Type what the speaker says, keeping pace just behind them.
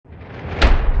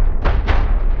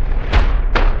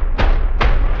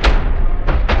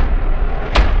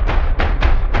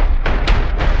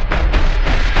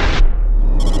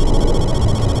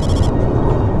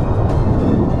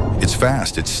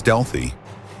fast, it's stealthy,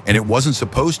 and it wasn't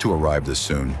supposed to arrive this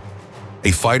soon.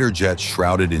 A fighter jet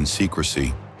shrouded in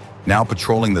secrecy, now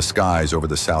patrolling the skies over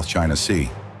the South China Sea.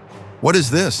 What is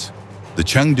this? The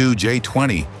Chengdu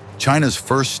J-20, China's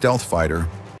first stealth fighter,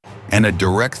 and a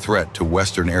direct threat to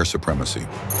Western air supremacy.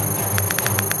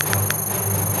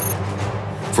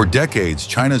 For decades,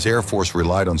 China's Air Force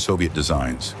relied on Soviet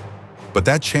designs, but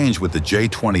that changed with the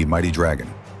J-20 Mighty Dragon.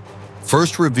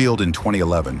 First revealed in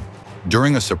 2011,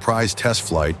 during a surprise test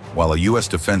flight while a U.S.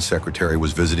 Defense Secretary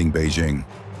was visiting Beijing,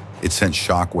 it sent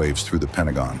shockwaves through the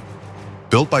Pentagon.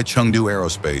 Built by Chengdu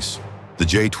Aerospace, the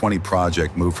J-20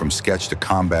 project moved from sketch to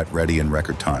combat-ready in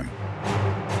record time.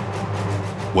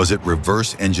 Was it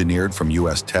reverse engineered from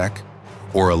U.S. tech,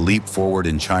 or a leap forward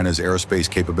in China's aerospace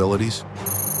capabilities?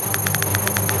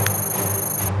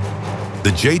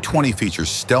 The J-20 features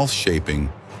stealth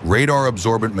shaping,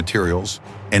 radar-absorbent materials,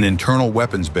 and internal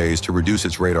weapons bays to reduce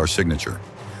its radar signature.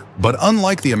 But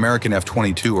unlike the American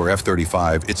F-22 or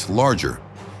F-35, it's larger,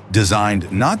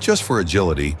 designed not just for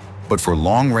agility, but for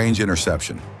long-range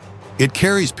interception. It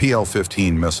carries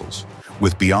PL-15 missiles,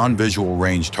 with beyond visual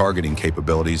range targeting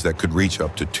capabilities that could reach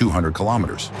up to 200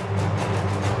 kilometers.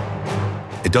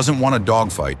 It doesn't want a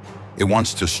dogfight, it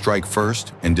wants to strike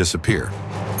first and disappear.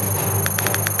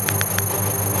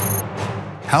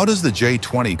 How does the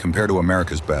J-20 compare to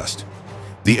America's best?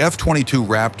 The F-22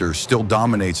 Raptor still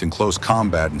dominates in close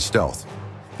combat and stealth.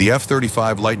 The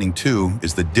F-35 Lightning II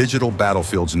is the digital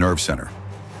battlefield's nerve center.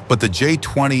 But the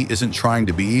J-20 isn't trying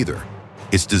to be either.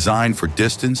 It's designed for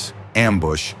distance,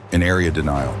 ambush, and area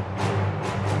denial.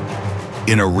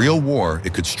 In a real war,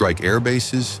 it could strike air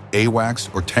bases,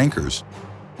 AWACS, or tankers,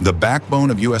 the backbone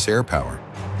of U.S. air power.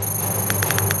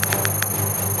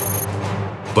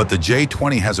 But the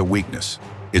J-20 has a weakness: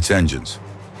 its engines.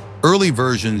 Early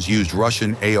versions used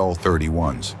Russian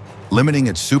AL-31s, limiting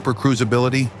its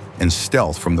supercruisability and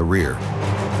stealth from the rear.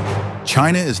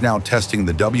 China is now testing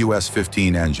the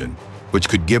WS-15 engine, which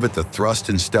could give it the thrust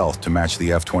and stealth to match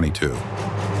the F-22.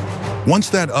 Once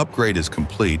that upgrade is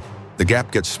complete, the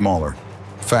gap gets smaller,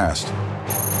 fast.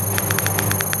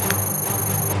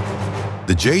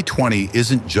 The J-20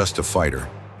 isn't just a fighter,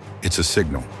 it's a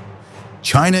signal.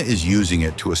 China is using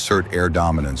it to assert air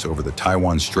dominance over the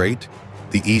Taiwan Strait,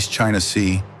 the East China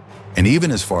Sea, and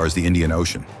even as far as the Indian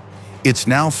Ocean. It's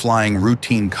now flying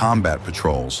routine combat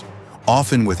patrols,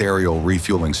 often with aerial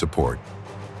refueling support,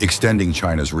 extending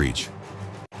China's reach.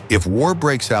 If war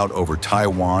breaks out over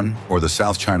Taiwan or the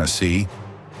South China Sea,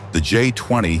 the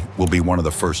J-20 will be one of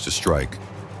the first to strike.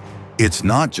 It's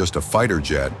not just a fighter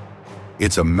jet,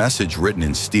 it's a message written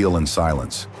in steel and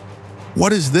silence.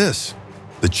 What is this?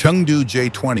 The Chengdu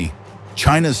J-20,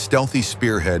 China's stealthy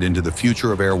spearhead into the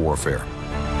future of air warfare.